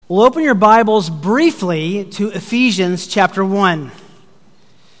We'll open your Bibles briefly to Ephesians chapter 1.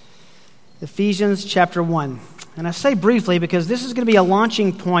 Ephesians chapter 1. And I say briefly because this is going to be a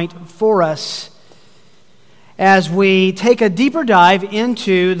launching point for us as we take a deeper dive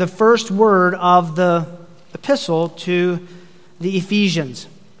into the first word of the epistle to the Ephesians.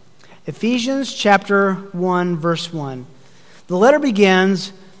 Ephesians chapter 1, verse 1. The letter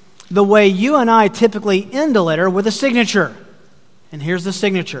begins the way you and I typically end a letter, with a signature. And here's the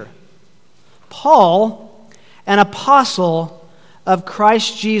signature. Paul, an apostle of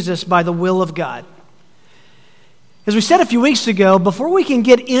Christ Jesus by the will of God. As we said a few weeks ago, before we can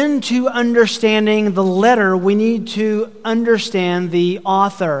get into understanding the letter, we need to understand the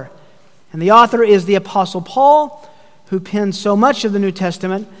author. And the author is the Apostle Paul, who penned so much of the New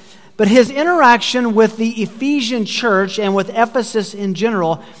Testament. But his interaction with the Ephesian church and with Ephesus in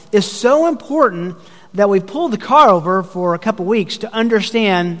general is so important that we pulled the car over for a couple weeks to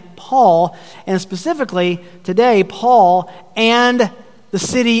understand Paul, and specifically today, Paul and the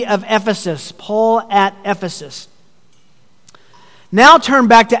city of Ephesus. Paul at Ephesus. Now turn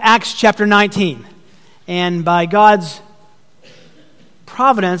back to Acts chapter 19. And by God's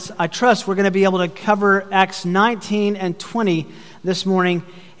providence, I trust we're going to be able to cover Acts 19 and 20 this morning.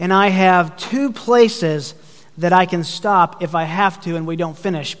 And I have two places that I can stop if I have to and we don't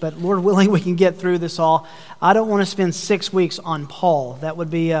finish. But Lord willing, we can get through this all. I don't want to spend 6 weeks on Paul. That would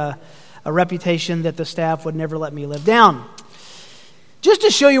be a reputation that the staff would never let me live down. Just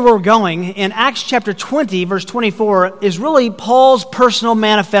to show you where we're going, in Acts chapter 20, verse 24, is really Paul's personal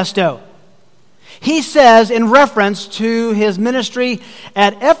manifesto. He says, in reference to his ministry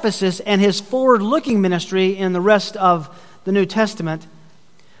at Ephesus and his forward-looking ministry in the rest of the New Testament,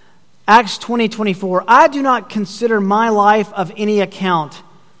 Acts 20:24, I do not consider my life of any account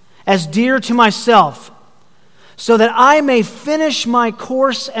as dear to myself, so that I may finish my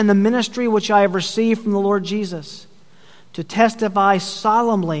course and the ministry which I have received from the Lord Jesus, to testify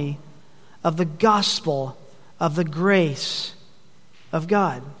solemnly of the gospel of the grace of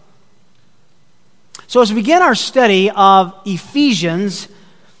God. So as we begin our study of Ephesians,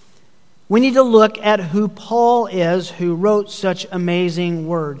 we need to look at who Paul is, who wrote such amazing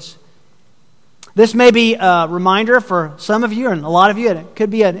words. This may be a reminder for some of you and a lot of you, and it could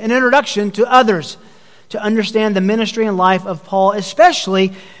be an introduction to others to understand the ministry and life of Paul,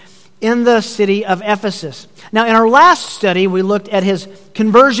 especially in the city of Ephesus. Now, in our last study, we looked at his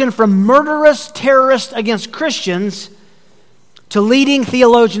conversion from murderous terrorist against Christians to leading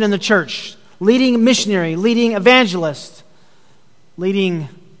theologian in the church, leading missionary, leading evangelist, leading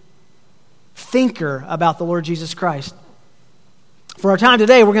thinker about the Lord Jesus Christ. For our time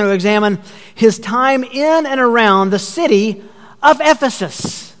today, we're going to examine his time in and around the city of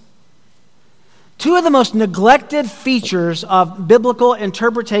Ephesus. Two of the most neglected features of biblical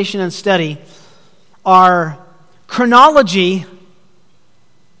interpretation and study are chronology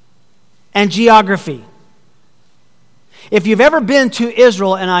and geography. If you've ever been to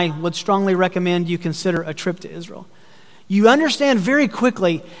Israel, and I would strongly recommend you consider a trip to Israel, you understand very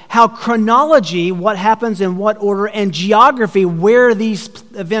quickly how chronology, what happens in what order, and geography, where these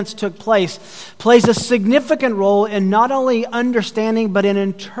events took place, plays a significant role in not only understanding, but in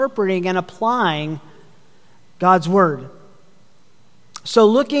interpreting and applying God's Word. So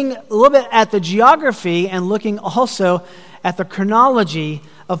looking a little bit at the geography and looking also at the chronology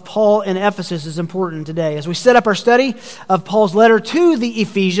of Paul in Ephesus is important today. As we set up our study of Paul's letter to the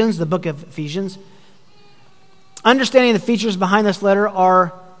Ephesians, the book of Ephesians, understanding the features behind this letter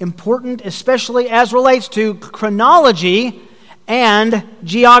are important, especially as relates to chronology and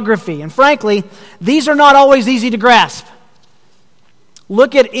geography. And frankly, these are not always easy to grasp.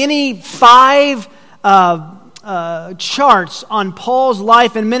 Look at any 5 charts on Paul's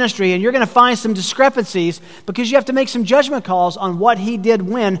life and ministry, and you're going to find some discrepancies because you have to make some judgment calls on what he did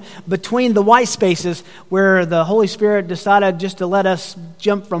when between the white spaces where the Holy Spirit decided just to let us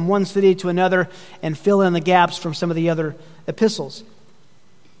jump from one city to another and fill in the gaps from some of the other epistles.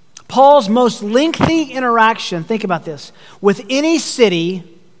 Paul's most lengthy interaction, think about this, with any city,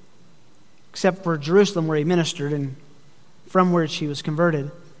 except for Jerusalem where he ministered and from which he was converted,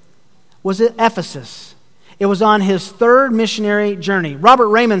 was at Ephesus. It was on his 3rd missionary journey. Robert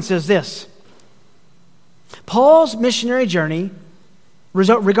Raymond says this: regarding Paul's missionary journey,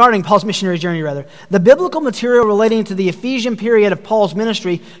 the biblical material relating to the Ephesian period of Paul's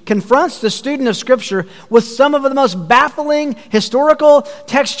ministry confronts the student of Scripture with some of the most baffling historical,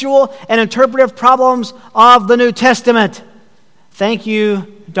 textual, and interpretive problems of the New Testament. Thank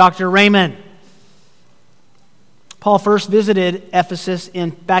you, Dr. Raymond. Paul first visited Ephesus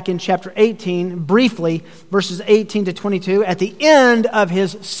back in chapter 18, briefly, verses 18 to 22, at the end of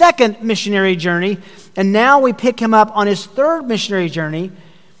his second missionary journey. And now we pick him up on his third missionary journey.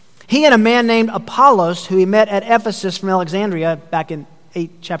 He and a man named Apollos, who he met at Ephesus from Alexandria, back in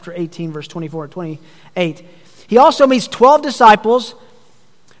chapter 18, verse 24 and 28. He also meets 12 disciples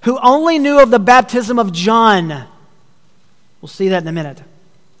who only knew of the baptism of John. We'll see that in a minute.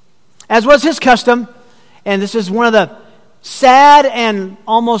 As was his custom, and this is one of the sad and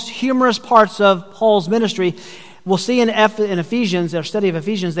almost humorous parts of Paul's ministry, we'll see in Ephesians, our study of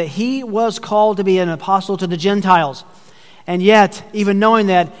Ephesians, that he was called to be an apostle to the Gentiles. And yet, even knowing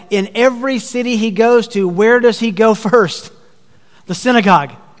that, in every city he goes to, where does he go first? The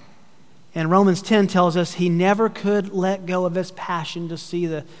synagogue. And Romans 10 tells us he never could let go of his passion to see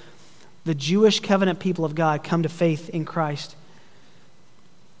the Jewish covenant people of God come to faith in Christ.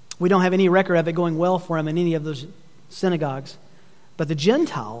 We don't have any record of it going well for him in any of those synagogues. But the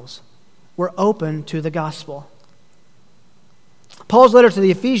Gentiles were open to the gospel. Paul's letter to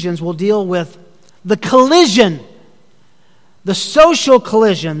the Ephesians will deal with the collision, the social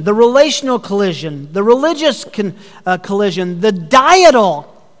collision, the relational collision, the religious collision, the dietal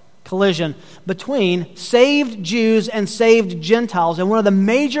collision between saved Jews and saved Gentiles. And one of the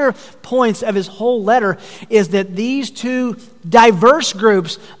major points of his whole letter is that these two diverse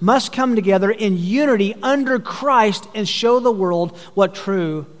groups must come together in unity under Christ and show the world what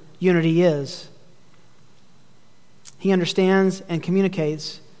true unity is. He understands and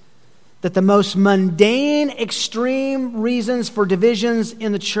communicates that the most mundane, extreme reasons for divisions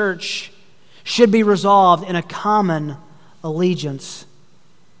in the church should be resolved in a common allegiance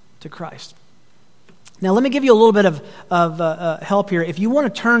to Christ. Now, let me give you a little bit of help here. If you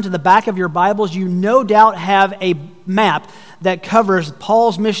want to turn to the back of your Bibles, you no doubt have a map that covers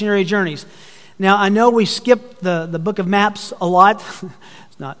Paul's missionary journeys. Now, I know we skip the book of maps a lot.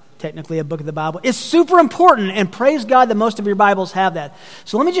 It's not technically a book of the Bible. It's super important, and praise God that most of your Bibles have that.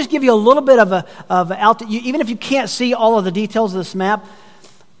 So let me just give you a little bit even if you can't see all of the details of this map,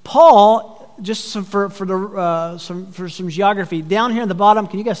 Paul, just for some geography, down here in the bottom,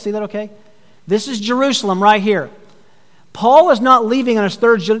 can you guys see that okay? This is Jerusalem right here. Paul is not leaving on his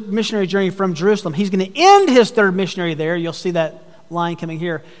third missionary journey from Jerusalem. He's going to end his third missionary there. You'll see that line coming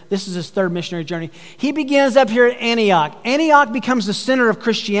here. This is his third missionary journey. He begins up here at Antioch. Antioch becomes the center of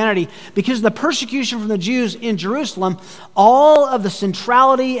Christianity because of the persecution from the Jews in Jerusalem. All of the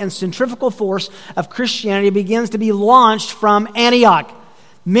centrality and centrifugal force of Christianity begins to be launched from Antioch.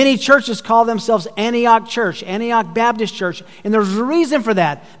 Many churches call themselves Antioch Church, Antioch Baptist Church, and there's a reason for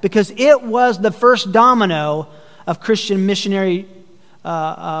that, because it was the first domino of Christian missionary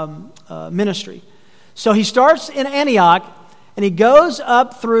ministry. So he starts in Antioch, and he goes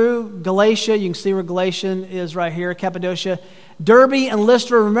up through Galatia. You can see where Galatia is right here, Cappadocia, Derbe and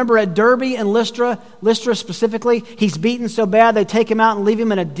Lystra. Remember at Derbe and Lystra specifically, he's beaten so bad they take him out and leave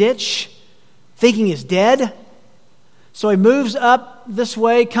him in a ditch, thinking he's dead. So he moves up this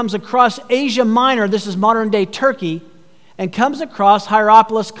way, comes across Asia Minor, this is modern-day Turkey, and comes across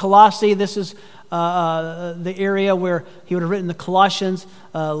Hierapolis, Colossae. This is the area where he would have written the Colossians.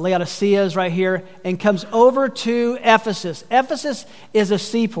 Laodicea is right here, and comes over to Ephesus. Ephesus is a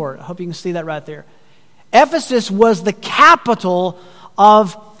seaport. I hope you can see that right there. Ephesus was the capital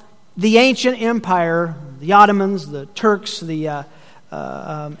of the ancient empire, the Ottomans, the Turks, the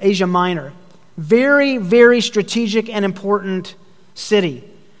Asia Minor. Very, very strategic and important city.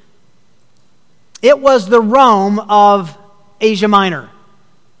 It was the Rome of Asia Minor.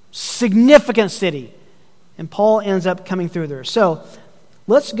 Significant city. And Paul ends up coming through there. So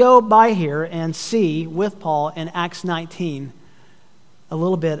let's go by here and see with Paul in Acts 19 a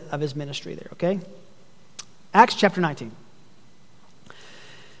little bit of his ministry there, okay? Acts chapter 19.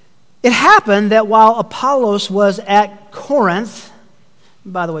 It happened that while Apollos was at Corinth,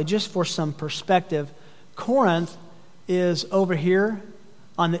 by the way, just for some perspective, Corinth is over here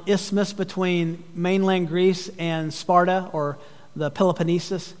on the isthmus between mainland Greece and Sparta, or the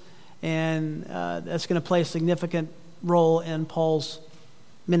Peloponnesus, and that's going to play a significant role in Paul's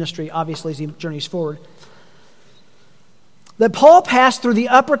ministry, obviously, as he journeys forward. That Paul passed through the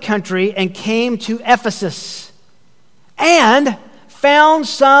upper country and came to Ephesus and found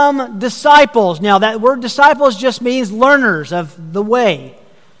some disciples. Now, that word disciples just means learners of the way.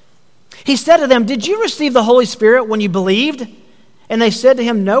 He said to them, "Did you receive the Holy Spirit when you believed?" And they said to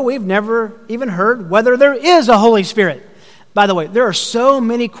him, "No, we've never even heard whether there is a Holy Spirit." By the way, there are so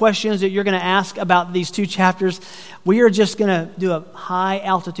many questions that you're going to ask about these two chapters. We are just going to do a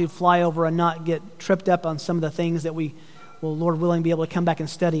high-altitude flyover and not get tripped up on some of the things that we will, Lord willing, be able to come back and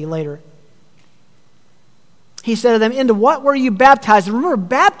study later. He said to them, into what were you baptized? And remember,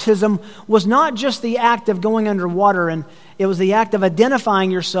 baptism was not just the act of going under water, and it was the act of identifying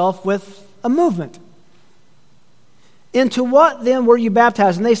yourself with a movement. Into what then were you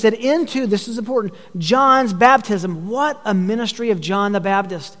baptized? And they said, into, this is important, John's baptism. What a ministry of John the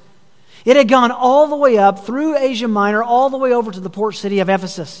Baptist. It had gone all the way up through Asia Minor, all the way over to the port city of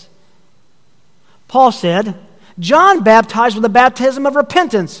Ephesus. Paul said, John baptized with a baptism of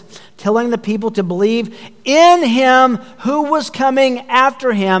repentance, telling the people to believe in him who was coming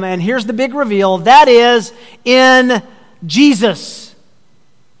after him. And here's the big reveal, that is, in Jesus.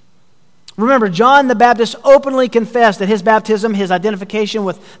 Remember, John the Baptist openly confessed that his baptism, his identification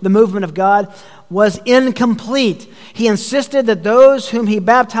with the movement of God, was incomplete. He insisted that those whom he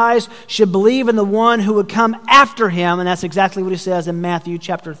baptized should believe in the one who would come after him, and that's exactly what he says in Matthew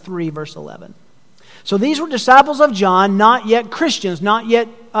chapter 3, verse 11. So these were disciples of John, not yet Christians, not yet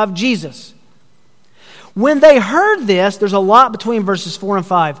of Jesus. When they heard this, there's a lot between verses 4 and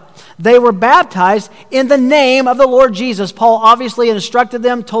 5. They were baptized in the name of the Lord Jesus. Paul obviously instructed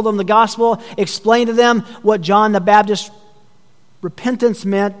them, told them the gospel, explained to them what John the Baptist's repentance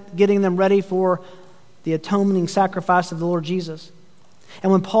meant, getting them ready for the atoning sacrifice of the Lord Jesus.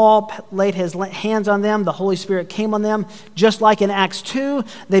 And when Paul laid his hands on them, the Holy Spirit came on them. Just like in Acts 2,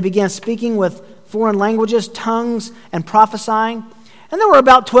 they began speaking with foreign languages, tongues, and prophesying. And there were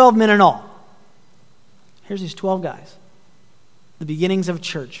about 12 men in all. Here's these 12 guys. The beginnings of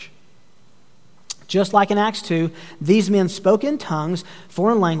church. Just like in Acts 2, these men spoke in tongues,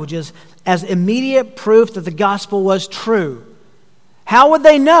 foreign languages, as immediate proof that the gospel was true. How would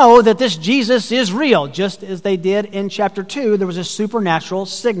they know that this Jesus is real? Just as they did in chapter 2, there was a supernatural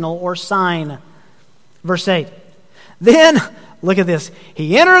signal or sign. Verse 8. Then, look at this.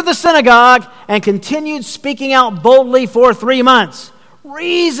 He entered the synagogue and continued speaking out boldly for 3 months,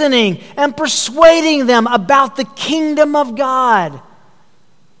 reasoning and persuading them about the kingdom of God.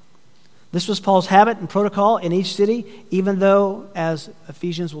 This was Paul's habit and protocol in each city, even though, as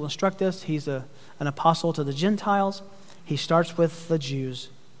Ephesians will instruct us, he's an apostle to the Gentiles. He starts with the Jews.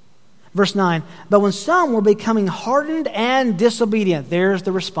 Verse 9, but when some were becoming hardened and disobedient, there's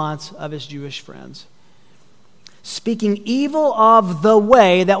the response of his Jewish friends. Speaking evil of the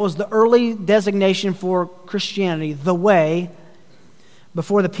way, that was the early designation for Christianity, the way,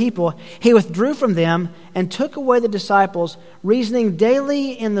 before the people, he withdrew from them and took away the disciples, reasoning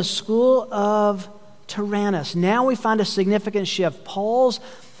daily in the school of Tyrannus. Now we find a significant shift. Paul's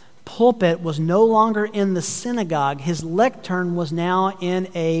pulpit was no longer in the synagogue. His lectern was now in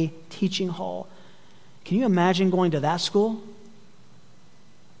a teaching hall. Can you imagine going to that school?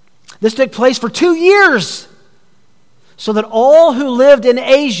 This took place for 2 years, so that all who lived in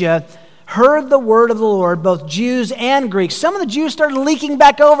Asia heard the word of the Lord, both Jews and Greeks. Some of the Jews started leaking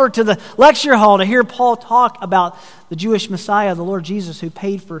back over to the lecture hall to hear Paul talk about the Jewish Messiah, the Lord Jesus, who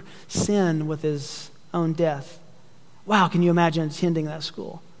paid for sin with his own death. Wow, can you imagine attending that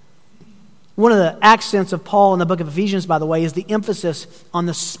school? One of the accents of Paul in the book of Ephesians, by the way, is the emphasis on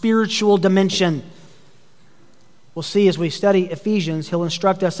the spiritual dimension. We'll see as we study Ephesians, he'll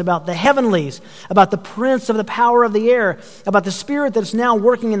instruct us about the heavenlies, about the prince of the power of the air, about the spirit that's now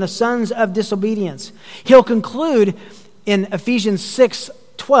working in the sons of disobedience. He'll conclude in Ephesians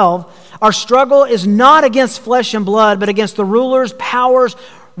 6:12, our struggle is not against flesh and blood, but against the rulers, powers,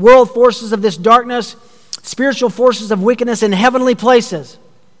 world forces of this darkness, spiritual forces of wickedness in heavenly places.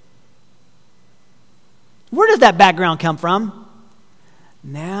 Where does that background come from?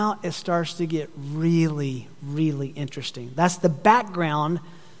 Now it starts to get really, really interesting. That's the background.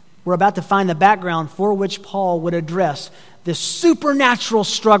 We're about to find the background for which Paul would address this supernatural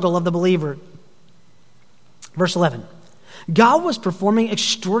struggle of the believer. Verse 11. God was performing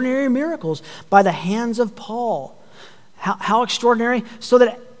extraordinary miracles by the hands of Paul. How extraordinary? So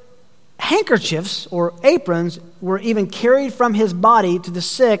that handkerchiefs or aprons were even carried from his body to the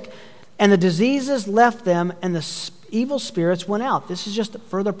sick, and the diseases left them, and the evil spirits went out. This is just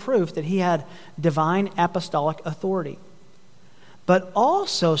further proof that he had divine apostolic authority. But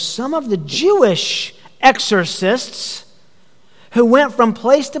also some of the Jewish exorcists who went from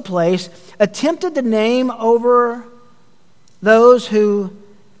place to place attempted to name over those who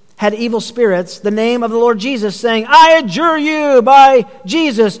had evil spirits the name of the Lord Jesus, saying, I adjure you by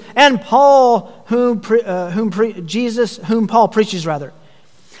Jesus and Paul, whom Paul preaches rather.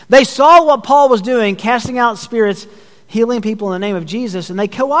 They saw what Paul was doing, casting out spirits, healing people in the name of Jesus, and they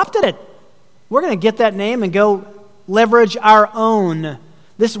co-opted it. We're going to get that name and go leverage our own.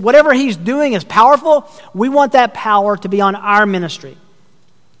 This, whatever he's doing is powerful. We want that power to be on our ministry.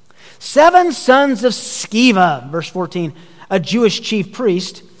 7 sons of Sceva, verse 14, a Jewish chief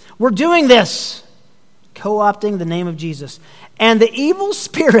priest, were doing this. co-opting the name of Jesus. And the evil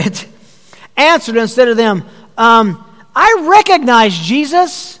spirit answered and said to them, I recognize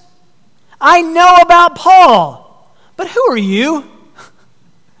Jesus. I know about Paul. But who are you?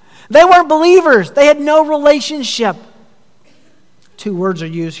 They weren't believers. They had no relationship. Two words are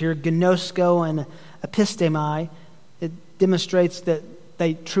used here, gnosko and epistemi. It demonstrates that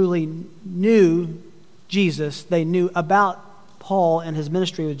they truly knew Jesus. They knew about Paul and his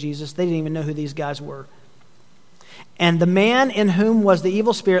ministry with Jesus. They didn't even know who these guys were. And the man in whom was the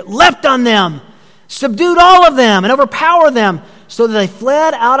evil spirit leapt on them, subdued all of them, and overpowered them, so that they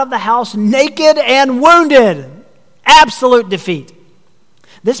fled out of the house naked and wounded. Absolute defeat.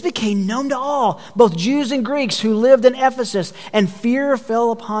 This became known to all, both Jews and Greeks who lived in Ephesus, and fear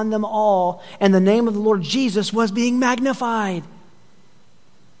fell upon them all, and the name of the Lord Jesus was being magnified.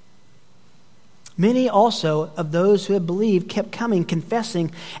 Many also of those who had believed kept coming,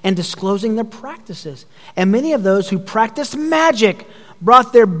 confessing, and disclosing their practices. And many of those who practiced magic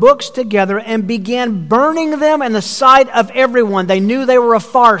brought their books together and began burning them in the sight of everyone. They knew they were a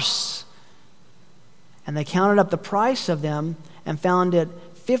farce. And they counted up the price of them and found it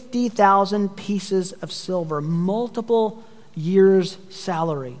 50,000 pieces of silver, multiple years'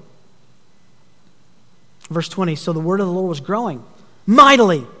 salary. Verse 20, so the word of the Lord was growing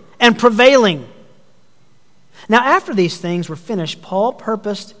mightily and prevailing. Now after these things were finished, Paul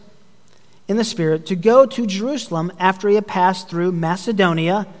purposed in the Spirit to go to Jerusalem after he had passed through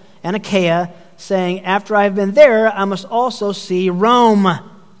Macedonia and Achaia, saying, after I have been there, I must also see Rome.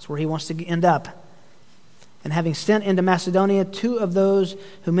 That's where he wants to end up. And having sent into Macedonia two of those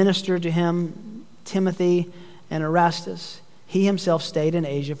who ministered to him, Timothy and Erastus, he himself stayed in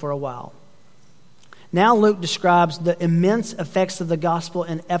Asia for a while. Now Luke describes the immense effects of the gospel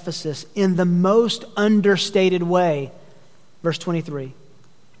in Ephesus in the most understated way. Verse 23.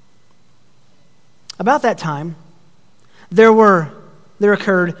 About that time, there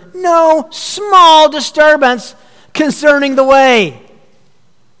occurred no small disturbance concerning the way.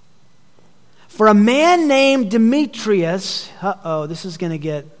 For a man named Demetrius, this is going to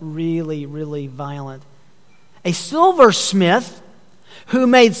get really, really violent, a silversmith who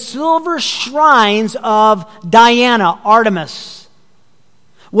made silver shrines of Diana, Artemis,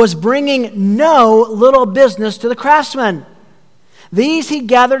 was bringing no little business to the craftsmen. These he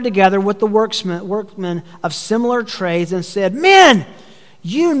gathered together with the workmen of similar trades and said, men,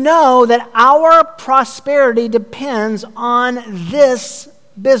 you know that our prosperity depends on this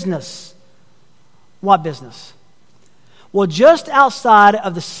business. What business? Well, just outside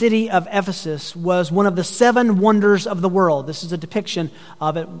of the city of Ephesus was one of the 7 wonders of the world. This is a depiction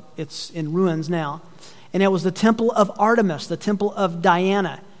of it. It's in ruins now. And it was the temple of Artemis, the temple of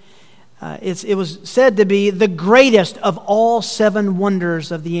Diana. It was said to be the greatest of all 7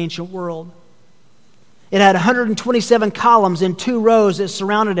 wonders of the ancient world. It had 127 columns in 2 rows that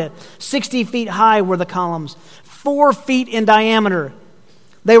surrounded it. 60 feet high were the columns, 4 feet in diameter.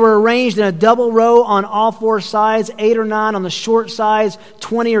 They were arranged in a double row on all 4 sides, 8 or 9 on the short sides,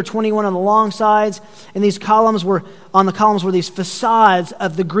 20 or 21 on the long sides. And these columns were these facades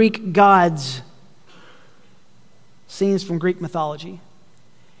of the Greek gods, scenes from Greek mythology.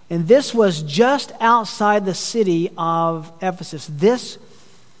 And this was just outside the city of Ephesus. This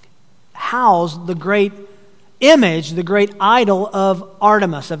housed the great image, the great idol of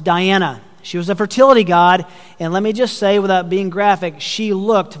Artemis, of Diana. She was a fertility god, and let me just say, without being graphic, she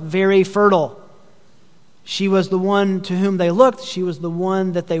looked very fertile. She was the one to whom they looked. She was the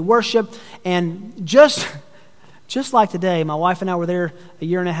one that they worshiped. And just like today, my wife and I were there a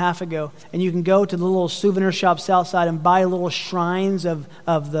year and a half ago, and you can go to the little souvenir shops outside and buy little shrines of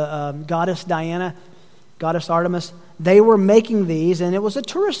the goddess Diana, goddess Artemis. They were making these, and it was a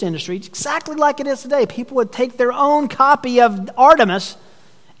tourist industry, exactly like it is today. People would take their own copy of Artemis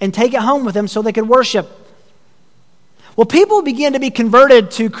and take it home with them so they could worship. Well, people began to be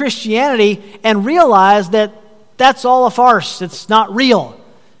converted to Christianity and realize that that's all a farce. It's not real.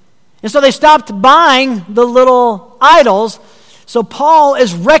 And so they stopped buying the little idols. So Paul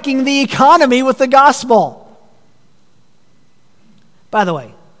is wrecking the economy with the gospel. By the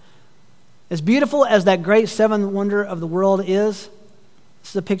way, as beautiful as that great 7th wonder of the world is,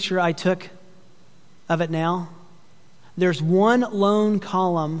 this is a picture I took of it now. There's one lone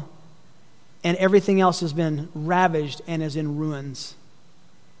column, and everything else has been ravaged and is in ruins.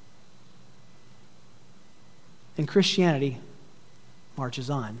 And Christianity marches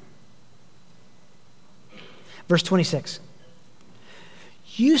on. Verse 26.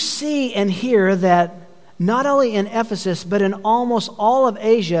 You see and hear that not only in Ephesus, but in almost all of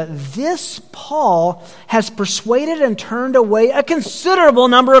Asia, this Paul has persuaded and turned away a considerable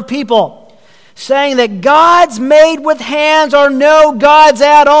number of people. saying that gods made with hands are no gods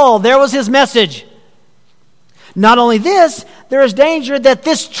at all. There was his message. Not only this, there is danger that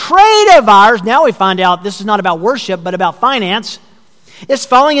this trade of ours, now we find out this is not about worship, but about finance, is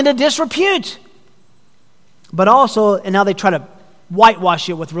falling into disrepute. But also, and now they try to whitewash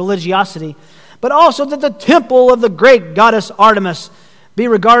it with religiosity, but also that the temple of the great goddess Artemis be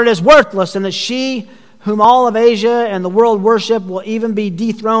regarded as worthless, and that she, whom all of Asia and the world worship, will even be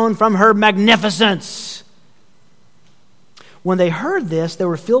dethroned from her magnificence. When they heard this, they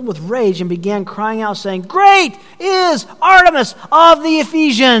were filled with rage and began crying out, saying, "Great is Artemis of the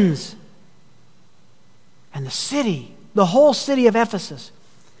Ephesians!" And the city, the whole city of Ephesus,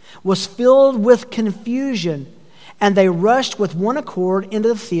 was filled with confusion, and they rushed with one accord into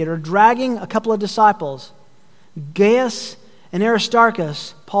the theater, dragging a couple of disciples, Gaius and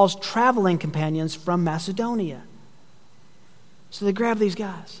Aristarchus, Paul's traveling companions from Macedonia. So they grab these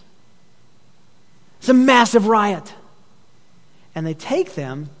guys. It's a massive riot. And they take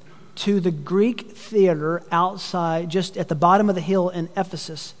them to the Greek theater outside, just at the bottom of the hill in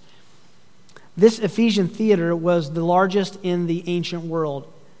Ephesus. This Ephesian theater was the largest in the ancient world.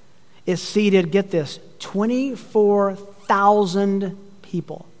 It seated, get this, 24,000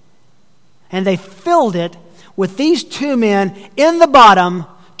 people. And they filled it with these two men in the bottom,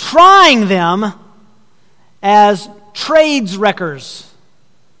 trying them as trades wreckers.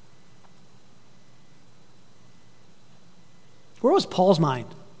 Where was Paul's mind?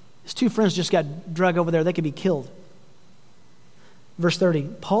 His two friends just got dragged over there. They could be killed. Verse 30,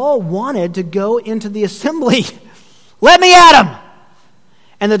 Paul wanted to go into the assembly. Let me at him.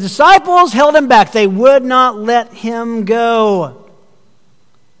 And the disciples held him back. They would not let him go.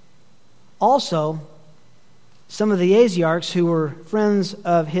 Also, some of the Asiarchs who were friends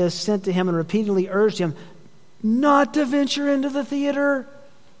of his sent to him and repeatedly urged him not to venture into the theater.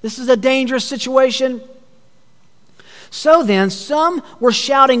 This is a dangerous situation. So then, some were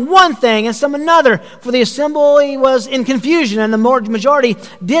shouting one thing and some another, for the assembly was in confusion, and the majority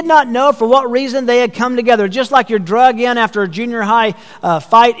did not know for what reason they had come together. Just like you're drug in after a junior high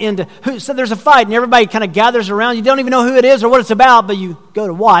fight so there's a fight, and everybody kind of gathers around. You don't even know who it is or what it's about, but you go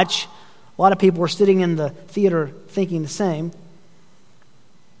to watch. A lot of people were sitting in the theater thinking the same.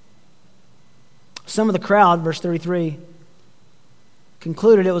 Some of the crowd, verse 33,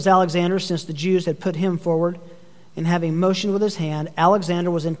 concluded it was Alexander, since the Jews had put him forward. And having motioned with his hand,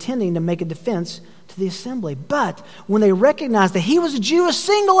 Alexander was intending to make a defense to the assembly. But when they recognized that he was a Jew, a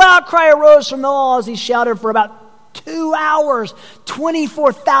single outcry arose from all as he shouted for about 2 hours.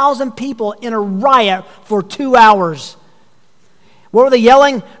 24,000 people in a riot for 2 hours. What were they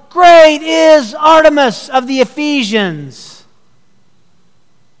yelling? Great is Artemis of the Ephesians.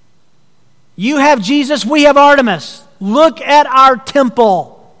 You have Jesus, we have Artemis. Look at our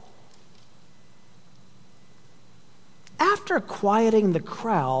temple. After quieting the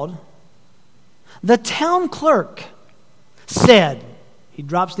crowd, the town clerk said, he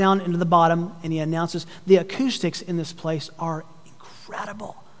drops down into the bottom and he announces, the acoustics in this place are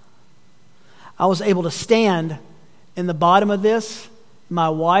incredible. I was able to stand in the bottom of this. My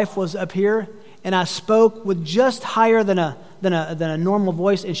wife was up here, and I spoke with just higher than a normal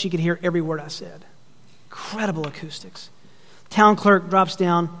voice, and she could hear every word I said. Incredible acoustics. Town clerk drops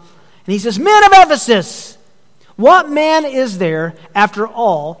down, and he says, Men of Ephesus, what man is there, after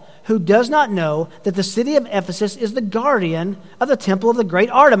all, who does not know that the city of Ephesus is the guardian of the temple of the great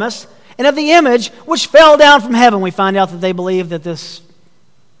Artemis and of the image which fell down from heaven? We find out that they believe that this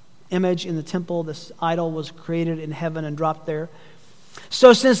image in the temple, this idol, was created in heaven and dropped there.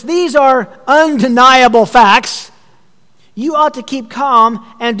 So since these are undeniable facts, you ought to keep calm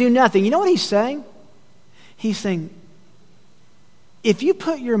and do nothing. You know what he's saying? He's saying, if you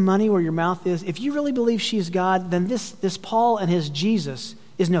put your money where your mouth is, if you really believe she is God, then this Paul and his Jesus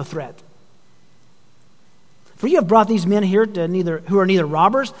is no threat. For you have brought these men here who are neither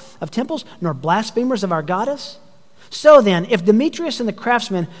robbers of temples nor blasphemers of our goddess. So then, if Demetrius and the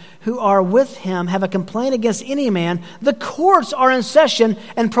craftsmen who are with him have a complaint against any man, the courts are in session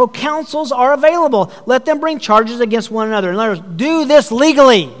and proconsuls are available. Let them bring charges against one another. In other words, do this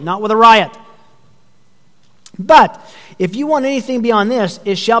legally, not with a riot. But if you want anything beyond this,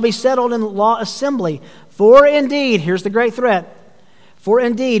 it shall be settled in the law assembly. For indeed, here's the great threat, for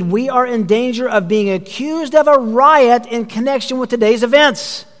indeed we are in danger of being accused of a riot in connection with today's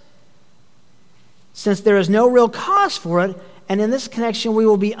events, since there is no real cause for it, and in this connection we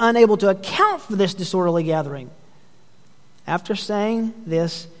will be unable to account for this disorderly gathering. After saying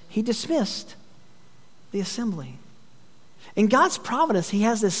this, he dismissed the assembly. In God's providence, he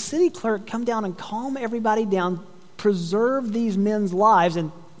has this city clerk come down and calm everybody down, preserve these men's lives,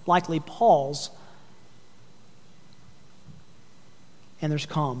 and likely Paul's, and there's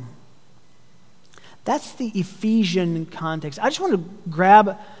calm. That's the Ephesian context. I just want to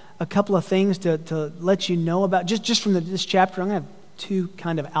grab a couple of things to let you know about, just from this chapter. I'm going to have two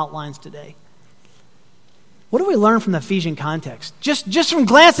kind of outlines today. What do we learn from the Ephesian context? Just from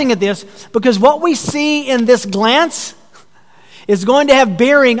glancing at this, because what we see in this glance is going to have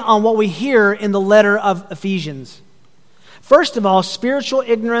bearing on what we hear in the letter of Ephesians. First of all, spiritual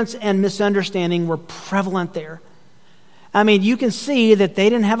ignorance and misunderstanding were prevalent there. I mean, you can see that they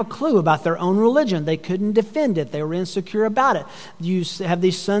didn't have a clue about their own religion. They couldn't defend it. They were insecure about it. You have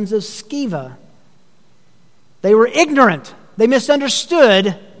these sons of Sceva. They were ignorant. They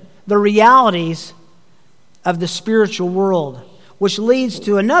misunderstood the realities of the spiritual world, which leads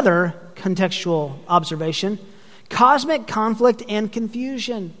to another contextual observation: cosmic conflict and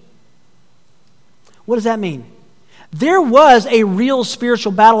confusion. What does that mean? There was a real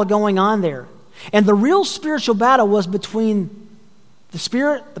spiritual battle going on there. And the real spiritual battle was between the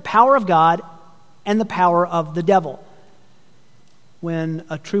Spirit, the power of God, and the power of the devil. When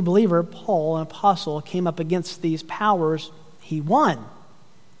a true believer, Paul, an apostle, came up against these powers, he won.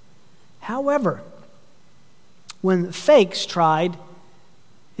 However, when fakes tried,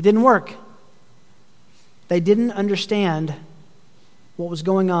 it didn't work. They didn't understand what was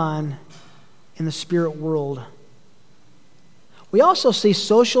going on in the spirit world. We also see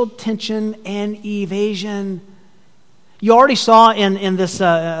social tension and evasion. You already saw in this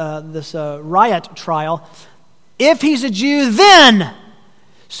riot trial, if he's a Jew, then.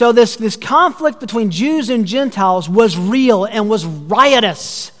 So this conflict between Jews and Gentiles was real and was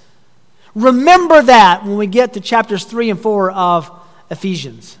riotous. Remember that when we get to chapters 3 and 4 of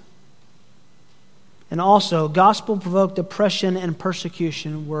Ephesians. And also, gospel-provoked oppression and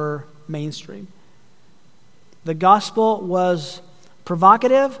persecution were mainstream. The gospel was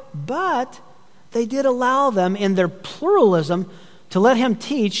provocative, but they did allow them in their pluralism to let him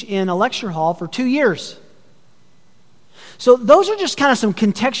teach in a lecture hall for 2 years. So those are just kind of some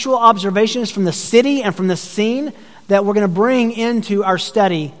contextual observations from the city and from the scene that we're going to bring into our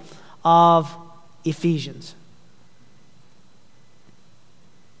study of Ephesians.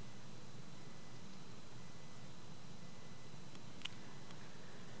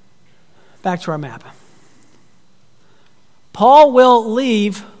 Back to our map. Paul will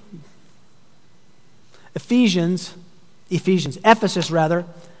leave Ephesus.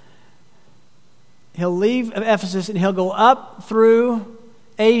 He'll leave Ephesus and he'll go up through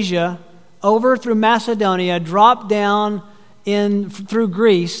Asia, over through Macedonia, drop down through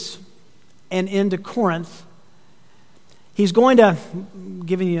Greece and into Corinth. He's going to,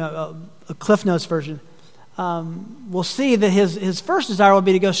 giving you a Cliff Notes version, we'll see that his first desire will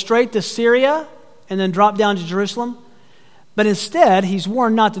be to go straight to Syria and then drop down to Jerusalem. But instead, he's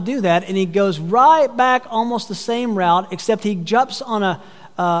warned not to do that, and he goes right back almost the same route, except he jumps on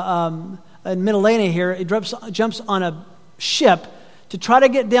in Mytilene here, he jumps on a ship to try to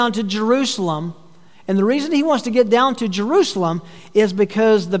get down to Jerusalem. And the reason he wants to get down to Jerusalem is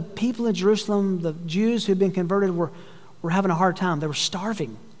because the people in Jerusalem, the Jews who'd been converted, were having a hard time. They were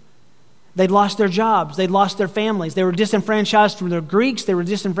starving. They'd lost their jobs. They'd lost their families. They were disenfranchised from the Greeks. They were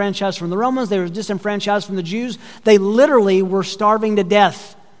disenfranchised from the Romans. They were disenfranchised from the Jews. They literally were starving to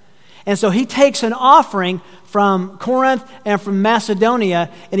death. And so he takes an offering from Corinth and from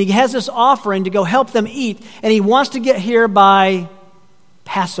Macedonia, and he has this offering to go help them eat, and he wants to get here by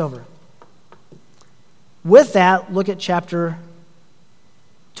Passover. With that, look at chapter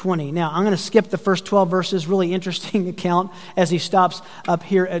 20. Now, I'm going to skip the first 12 verses, really interesting account as he stops up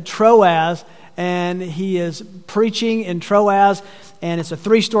here at Troas, and he is preaching in Troas, and it's a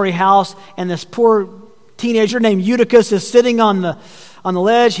 3-story house, and this poor teenager named Eutychus is sitting on the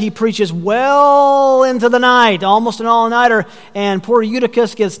ledge. He preaches well into the night, almost an all-nighter, and poor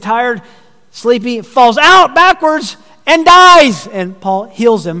Eutychus gets tired, sleepy, falls out backwards, and dies. And Paul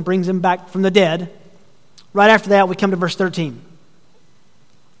heals him, brings him back from the dead. Right after that, we come to verse 13.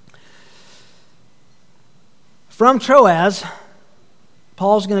 From Troas,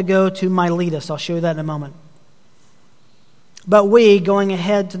 Paul's going to go to Miletus. I'll show you that in a moment. But we, going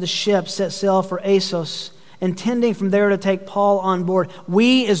ahead to the ship, set sail for Ephesus, intending from there to take Paul on board.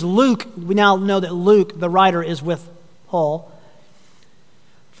 We is Luke. We now know that Luke, the writer, is with Paul.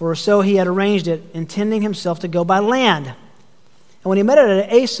 For so he had arranged it, intending himself to go by land. And when he met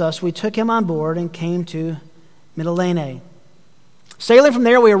at Ephesus, we took him on board and came to Mytilene. Sailing from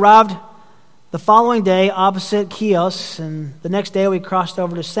there, we arrived the following day opposite Chios, and the next day we crossed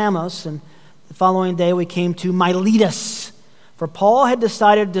over to Samos, and the following day we came to Miletus. For Paul had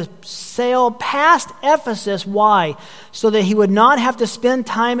decided to sail past Ephesus. Why? So that he would not have to spend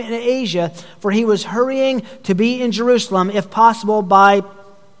time in Asia, for he was hurrying to be in Jerusalem, if possible, by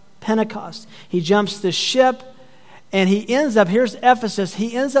Pentecost. He jumps the ship, and he ends up, here's Ephesus,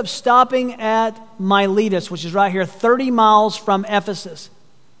 he ends up stopping at Miletus, which is right here, 30 miles from Ephesus.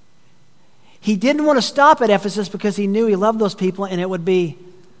 He didn't want to stop at Ephesus because he knew he loved those people, and it would be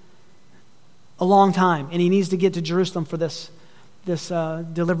a long time, and he needs to get to Jerusalem for this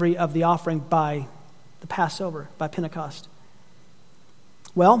delivery of the offering by the Passover, by Pentecost.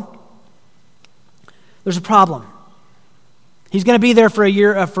 Well, there's a problem. He's going to be there for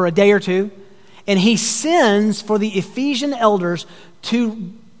a day or two, and he sends for the Ephesian elders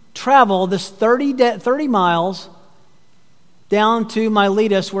to travel this 30 miles down to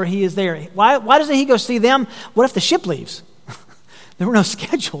Miletus where he is there. Why doesn't he go see them? What if the ship leaves? There were no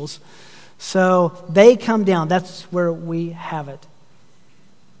schedules. So they come down. That's where we have it.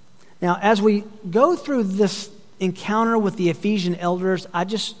 Now, as we go through this encounter with the Ephesian elders, I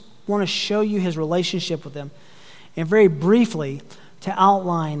just want to show you his relationship with them, and very briefly to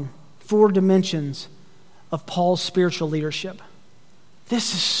outline 4 dimensions of Paul's spiritual leadership.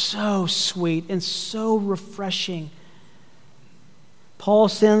 This is so sweet and so refreshing. Paul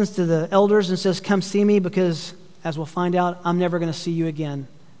sends to the elders and says, "Come see me, because, as we'll find out, I'm never going to see you again."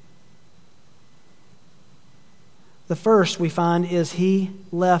 The first we find is he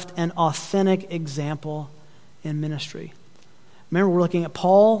left an authentic example in ministry. Remember, we're looking at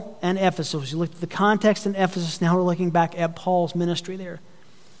Paul and Ephesus. You looked at the context in Ephesus, now we're looking back at Paul's ministry there.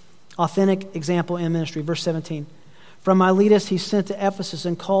 Authentic example in ministry. Verse 17. From Miletus he sent to Ephesus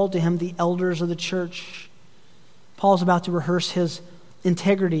and called to him the elders of the church. Paul's about to rehearse his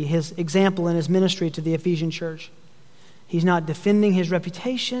integrity, his example in his ministry to the Ephesian church. He's not defending his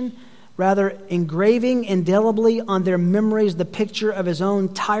reputation, rather engraving indelibly on their memories the picture of his own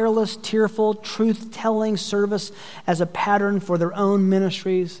tireless, tearful, truth-telling service as a pattern for their own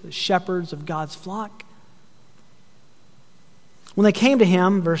ministries as shepherds of God's flock. When they came to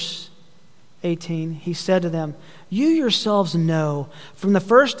him, verse 18, he said to them, "You yourselves know from the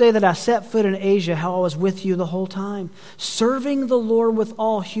first day that I set foot in Asia how I was with you the whole time, serving the Lord with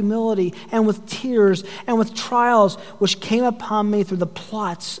all humility and with tears and with trials which came upon me through the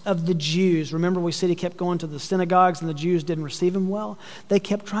plots of the Jews." Remember, we said he kept going to the synagogues and the Jews didn't receive him well. They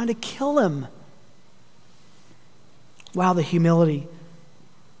kept trying to kill him. Wow, the humility.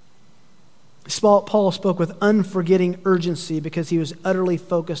 Paul spoke with unforgetting urgency because he was utterly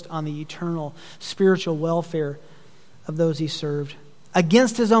focused on the eternal spiritual welfare of those he served.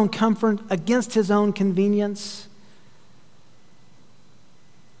 Against his own comfort, against his own convenience.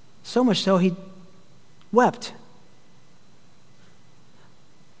 So much so he wept.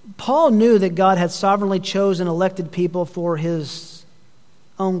 Paul knew that God had sovereignly chosen elected people for his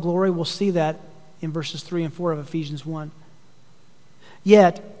own glory. We'll see that in verses 3 and 4 of Ephesians 1.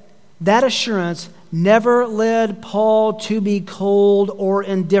 Yet, that assurance never led Paul to be cold or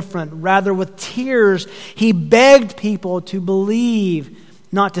indifferent. Rather, with tears, he begged people to believe,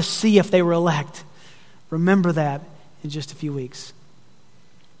 not to see if they were elect. Remember that in just a few weeks.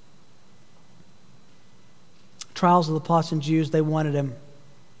 Trials of the plots and Jews, they wanted him.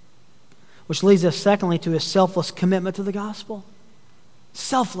 Which leads us, secondly, to his selfless commitment to the gospel.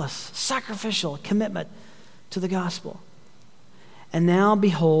 Selfless, sacrificial commitment to the gospel. And now,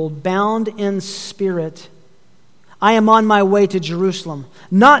 behold, bound in spirit, I am on my way to Jerusalem,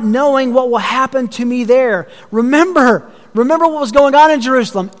 not knowing what will happen to me there. Remember what was going on in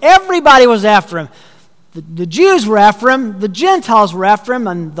Jerusalem. Everybody was after him. The Jews were after him. The Gentiles were after him,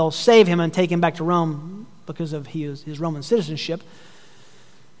 and they'll save him and take him back to Rome because of his Roman citizenship.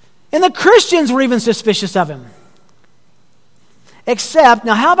 And the Christians were even suspicious of him. Except,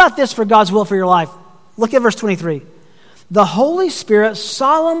 now how about this for God's will for your life? Look at verse 23. The Holy Spirit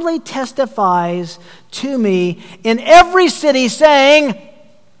solemnly testifies to me in every city, saying,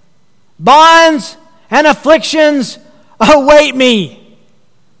 bonds and afflictions await me.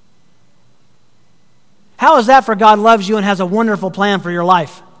 How is that for God loves you and has a wonderful plan for your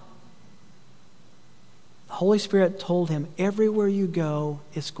life? The Holy Spirit told him, everywhere you go,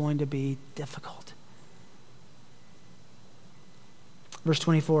 it's going to be difficult. Verse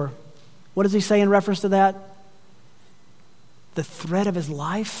 24. What does he say in reference to that? The threat of his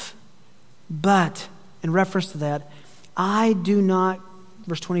life. But in reference to that, I do not,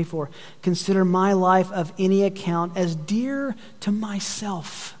 verse 24, consider my life of any account as dear to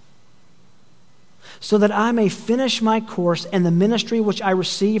myself, so that I may finish my course and the ministry which I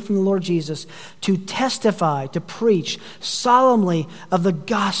received from the Lord Jesus, to testify, to preach solemnly of the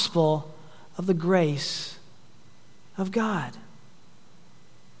gospel of the grace of God.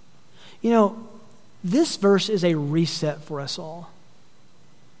 You know, this verse is a reset for us all.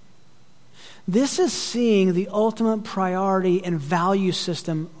 This is seeing the ultimate priority and value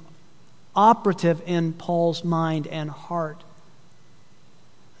system operative in Paul's mind and heart.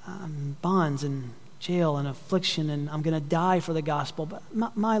 Bonds and jail and affliction, and I'm going to die for the gospel.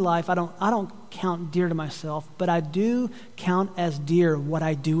 But my life, I don't count dear to myself, but I do count as dear what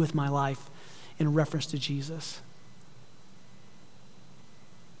I do with my life in reference to Jesus.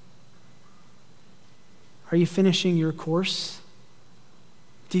 Are you finishing your course?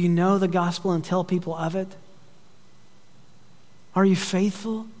 Do you know the gospel and tell people of it? Are you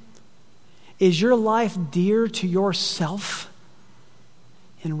faithful? Is your life dear to yourself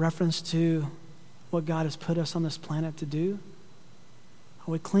in reference to what God has put us on this planet to do?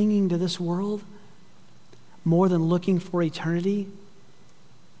 Are we clinging to this world more than looking for eternity?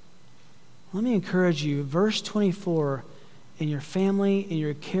 Let me encourage you, verse 24, in your family, in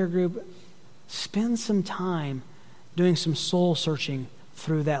your care group, spend some time doing some soul searching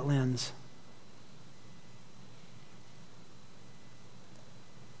through that lens.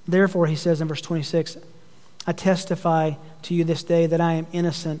 Therefore, he says in verse 26, I testify to you this day that I am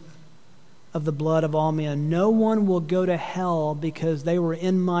innocent of the blood of all men. No one will go to hell because they were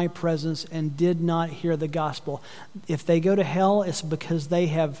in my presence and did not hear the gospel. If they go to hell, it's because they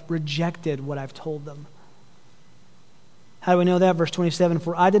have rejected what I've told them. How do we know that? Verse 27,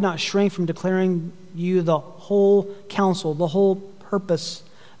 for I did not shrink from declaring you the whole counsel, the whole purpose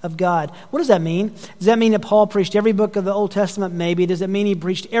of God. What does that mean? Does that mean that Paul preached every book of the Old Testament? Maybe. Does it mean he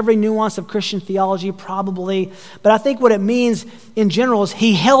preached every nuance of Christian theology? Probably. But I think what it means in general is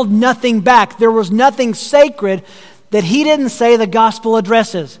he held nothing back. There was nothing sacred that he didn't say the gospel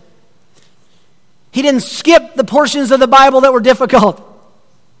addresses. He didn't skip the portions of the Bible that were difficult.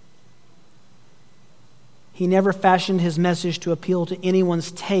 He never fashioned his message to appeal to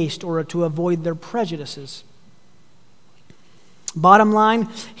anyone's taste or to avoid their prejudices. Bottom line,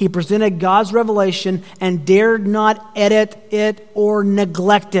 he presented God's revelation and dared not edit it or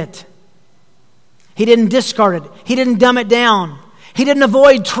neglect it. He didn't discard it. He didn't dumb it down. He didn't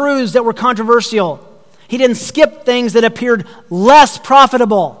avoid truths that were controversial. He didn't skip things that appeared less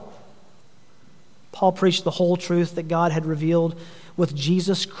profitable. Paul preached the whole truth that God had revealed with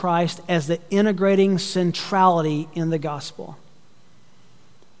Jesus Christ as the integrating centrality in the gospel.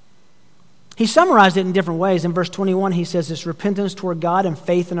 He summarized it in different ways. In verse 21, he says it's repentance toward God and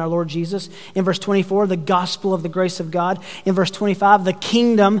faith in our Lord Jesus. In verse 24, the gospel of the grace of God. In verse 25, the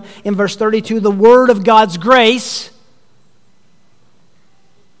kingdom. In verse 32, the word of God's grace.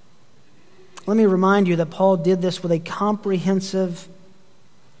 Let me remind you that Paul did this with a comprehensive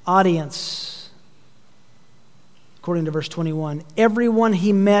audience. According to verse 21, everyone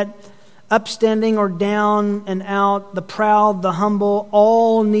he met, upstanding or down and out, the proud, the humble,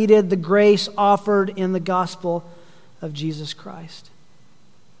 all needed the grace offered in the gospel of Jesus Christ.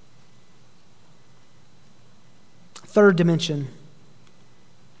 Third dimension,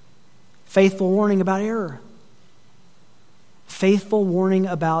 faithful warning about error. Faithful warning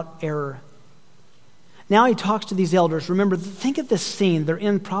about error. Now he talks to these elders. Remember, think of this scene. They're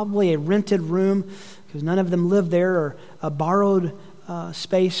in probably a rented room because none of them lived there, or a borrowed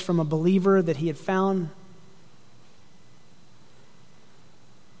space from a believer that he had found.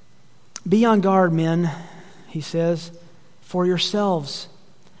 Be on guard, men, he says, for yourselves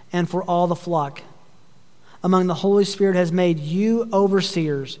and for all the flock. Among the Holy Spirit has made you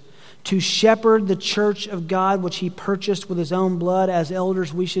overseers to shepherd the church of God, which he purchased with his own blood. As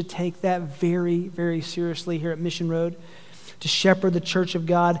elders, we should take that very, very seriously here at Mission Road. To shepherd the church of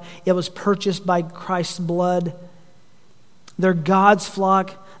God. It was purchased by Christ's blood. They're God's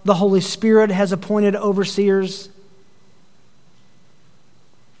flock. The Holy Spirit has appointed overseers.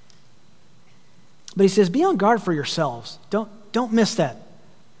 But he says, be on guard for yourselves. Don't miss that.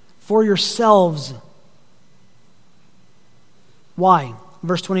 For yourselves. Why?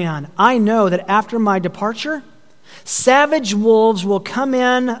 Verse 29. I know that after my departure, savage wolves will come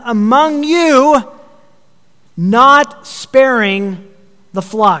in among you, not sparing the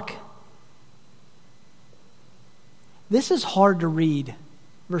flock. This is hard to read.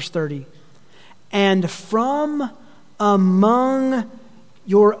 Verse 30. And from among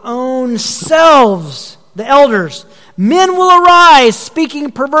your own selves, the elders, men will arise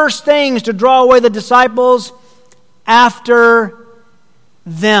speaking perverse things to draw away the disciples after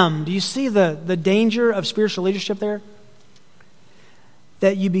them. Do you see the danger of spiritual leadership there?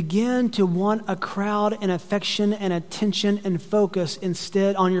 That you begin to want a crowd and affection and attention and focus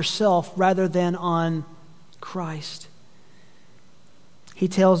instead on yourself rather than on Christ. he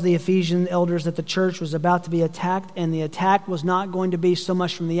tells the Ephesian elders that the church was about to be attacked, and the attack was not going to be so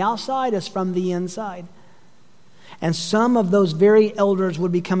much from the outside as from the inside. And some of those very elders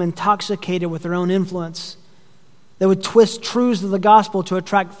would become intoxicated with their own influence. They would twist truths of the gospel to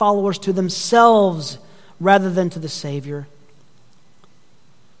attract followers to themselves rather than to the Savior.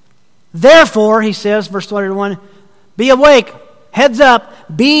 Therefore, he says, verse 21, be awake, heads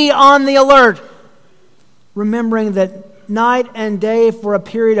up, be on the alert, remembering that night and day for a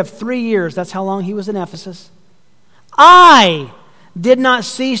period of 3 years, that's how long he was in Ephesus, I did not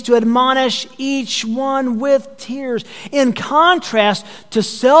cease to admonish each one with tears. In contrast to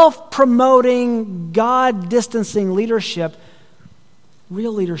self-promoting, God-distancing leadership,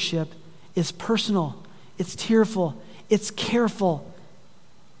 real leadership is personal, it's tearful, it's careful.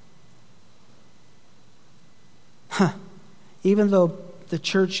 Even though the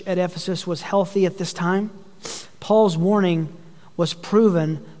church at Ephesus was healthy at this time, Paul's warning was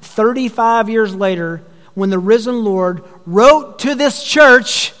proven 35 years later when the risen Lord wrote to this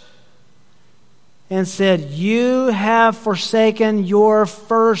church and said, you have forsaken your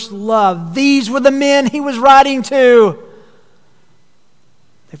first love. These were the men he was writing to.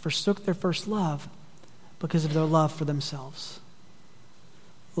 They forsook their first love because of their love for themselves.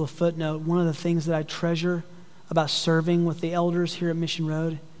 A little footnote, one of the things that I treasure about serving with the elders here at Mission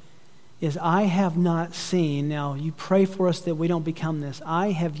Road is I have not seen, now you pray for us that we don't become this, I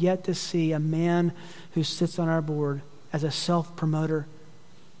have yet to see a man who sits on our board as a self-promoter.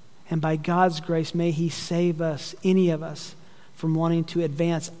 And by God's grace, may he save us, any of us, from wanting to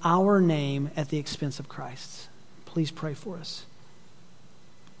advance our name at the expense of Christ's. Please pray for us.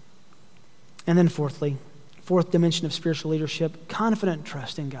 And then fourthly, fourth dimension of spiritual leadership, confident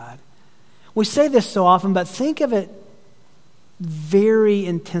trust in God. We say this so often, but think of it very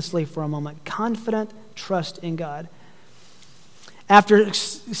intensely for a moment. Confident trust in God. After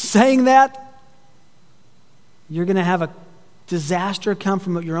saying that, you're going to have a disaster come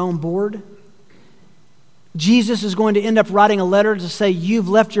from your own board. Jesus is going to end up writing a letter to say, you've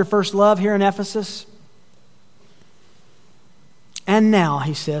left your first love here in Ephesus. And now,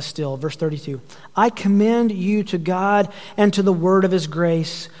 he says still, verse 32, I commend you to God and to the word of his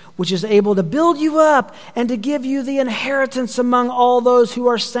grace, which is able to build you up and to give you the inheritance among all those who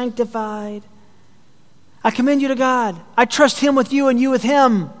are sanctified. I commend you to God. I trust him with you and you with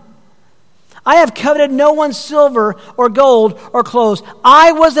him. I have coveted no one's silver or gold or clothes.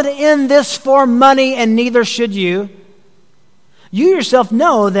 I wasn't in this for money, and neither should you. You yourself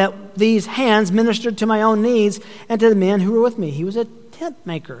know that these hands ministered to my own needs and to the men who were with me. He was a tent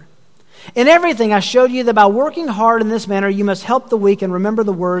maker. In everything I showed you that by working hard in this manner you must help the weak, and remember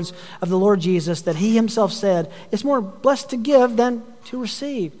the words of the Lord Jesus that he himself said, it's more blessed to give than to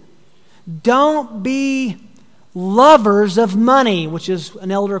receive. Don't be lovers of money, which is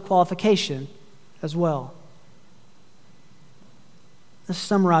an elder qualification as well. This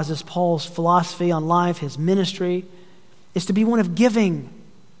summarizes Paul's philosophy on life, his ministry is to be one of giving,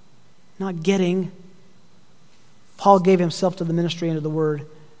 not getting. Paul gave himself to the ministry and to the word.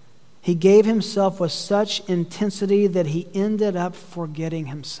 He gave himself with such intensity that he ended up forgetting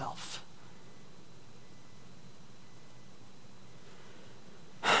himself.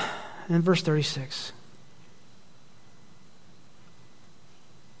 In verse 36,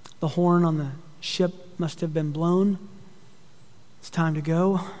 the horn on the ship must have been blown. It's time to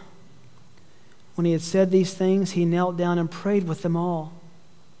go. When he had said these things, he knelt down and prayed with them all.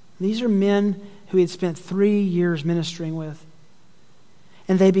 These are men who he had spent 3 years ministering with.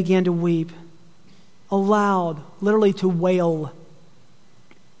 And they began to weep aloud, literally to wail,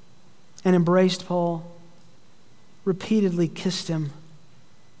 and embraced Paul, repeatedly kissed him,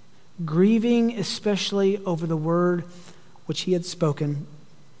 grieving especially over the word which he had spoken,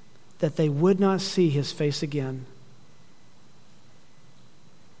 that they would not see his face again.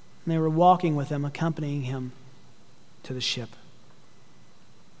 And they were walking with him, accompanying him to the ship.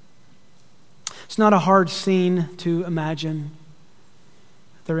 It's not a hard scene to imagine.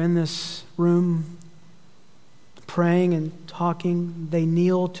 They're in this room praying and talking. They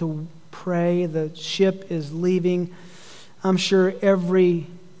kneel to pray. The ship is leaving. I'm sure every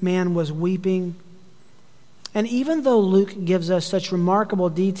man was weeping. And even though Luke gives us such remarkable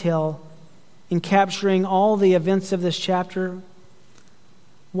detail in capturing all the events of this chapter,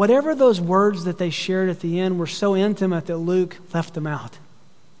 whatever those words that they shared at the end were so intimate that Luke left them out.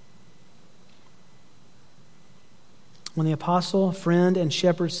 When the apostle, friend, and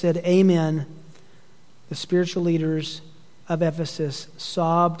shepherd said, Amen, the spiritual leaders of Ephesus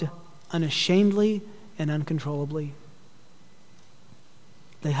sobbed unashamedly and uncontrollably.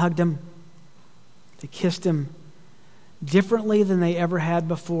 They hugged him. They kissed him. differently than they ever had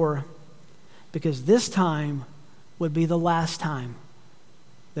before, because this time would be the last time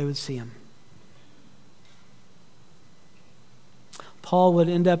they would see him. Paul would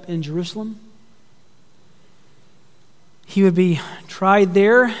end up in Jerusalem. He would be tried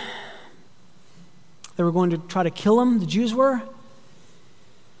there. They were going to try to kill him, the Jews were.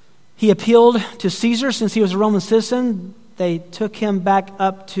 He appealed to Caesar since he was a Roman citizen. They took him back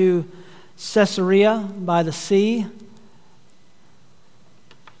up to Caesarea by the sea.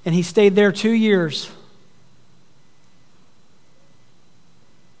 And he stayed there 2 years.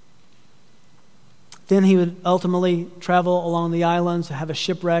 Then he would ultimately travel along the islands, have a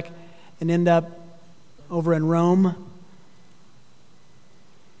shipwreck, and end up over in Rome.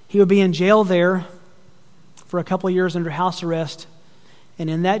 He would be in jail there for a couple of years under house arrest. And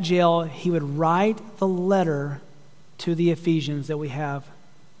in that jail, he would write the letter to the Ephesians that we have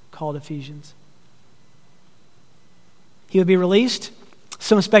called Ephesians. He would be released.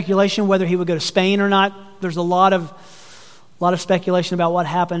 Some speculation whether he would go to Spain or not. There's a lot of speculation about what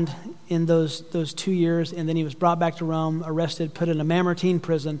happened in those 2 years. And then he was brought back to Rome, arrested, put in a Mamertine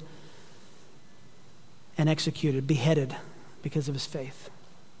prison, and executed, beheaded because of his faith.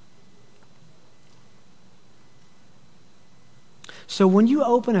 So when you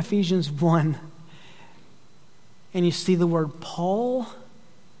open Ephesians 1 and you see the word Paul,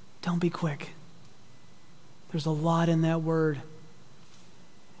 don't be quick. There's a lot in that word.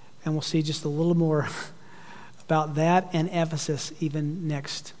 And we'll see just a little more about that and Ephesus even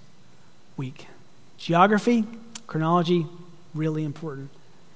next week. Geography, chronology, really important.